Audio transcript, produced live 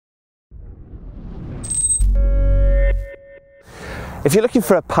If you're looking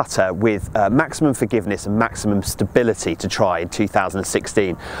for a putter with maximum forgiveness and maximum stability to try in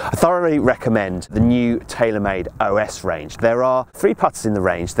 2016, I thoroughly recommend the new TaylorMade OS range. There are 3 putters in the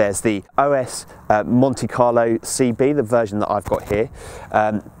range. There's the OS Monte Carlo CB, the version that I've got here.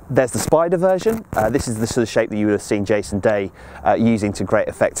 There's the Spider version. This is the sort of shape that you would have seen Jason Day using to great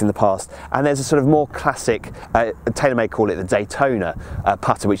effect in the past. And there's a sort of more classic, TaylorMade call it the Daytona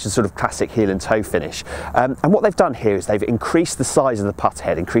putter, which is sort of classic heel and toe finish. And what they've done here is they've increased the size of the putt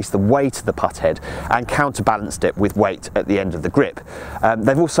head, increased the weight of the putt head, and counterbalanced it with weight at the end of the grip.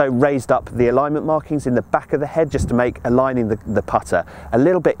 They've also raised up the alignment markings in the back of the head just to make aligning the putter a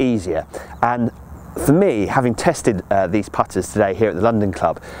little bit easier. And for me, having tested these putters today here at the London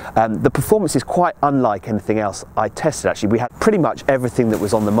Club, the performance is quite unlike anything else I tested actually. We had pretty much everything that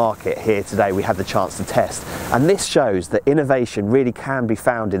was on the market here today we had the chance to test. And this shows that innovation really can be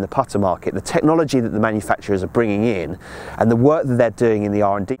found in the putter market. The technology that the manufacturers are bringing in and the work that they're doing in the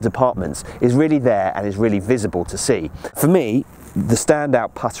R&D departments is really there and is really visible to see. For me, the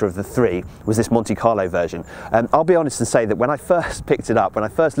standout putter of the 3 was this Monte Carlo version. I'll be honest and say that when I first picked it up, when I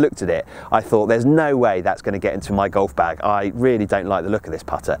first looked at it, I thought there's no way that's going to get into my golf bag. I really don't like the look of this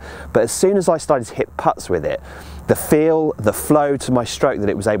putter. But as soon as I started to hit putts with it, the feel, the flow to my stroke that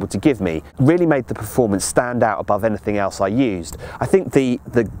it was able to give me really made the performance stand out above anything else I used. I think the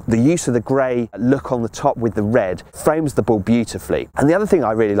use of the grey look on the top with the red frames the ball beautifully. And the other thing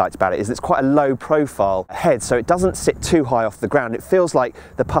I really liked about it is it's quite a low profile head, so it doesn't sit too high off the ground. It feels like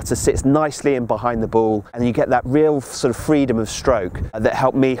the putter sits nicely in behind the ball and you get that real sort of freedom of stroke that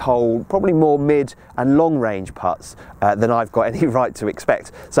helped me hold probably more mid and long range putts than I've got any right to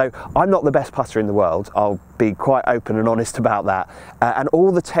expect. So I'm not the best putter in the world, I'll be quite open and honest about that. And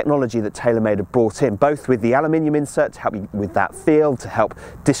all the technology that TaylorMade have brought in, both with the aluminium insert to help you with that feel, to help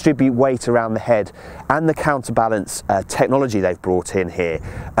distribute weight around the head, and the counterbalance technology they've brought in here,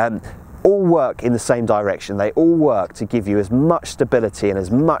 all work in the same direction. They all work to give you as much stability and as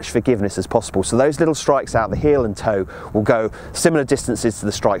much forgiveness as possible. So those little strikes out the heel and toe will go similar distances to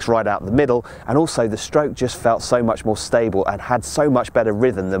the strikes right out the middle, and also the stroke just felt so much more stable and had so much better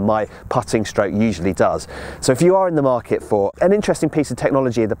rhythm than my putting stroke usually does. So if you are in the market for an interesting piece of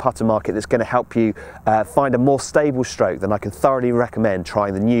technology in the putter market that's going to help you find a more stable stroke, then I can thoroughly recommend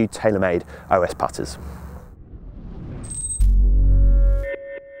trying the new TaylorMade OS putters.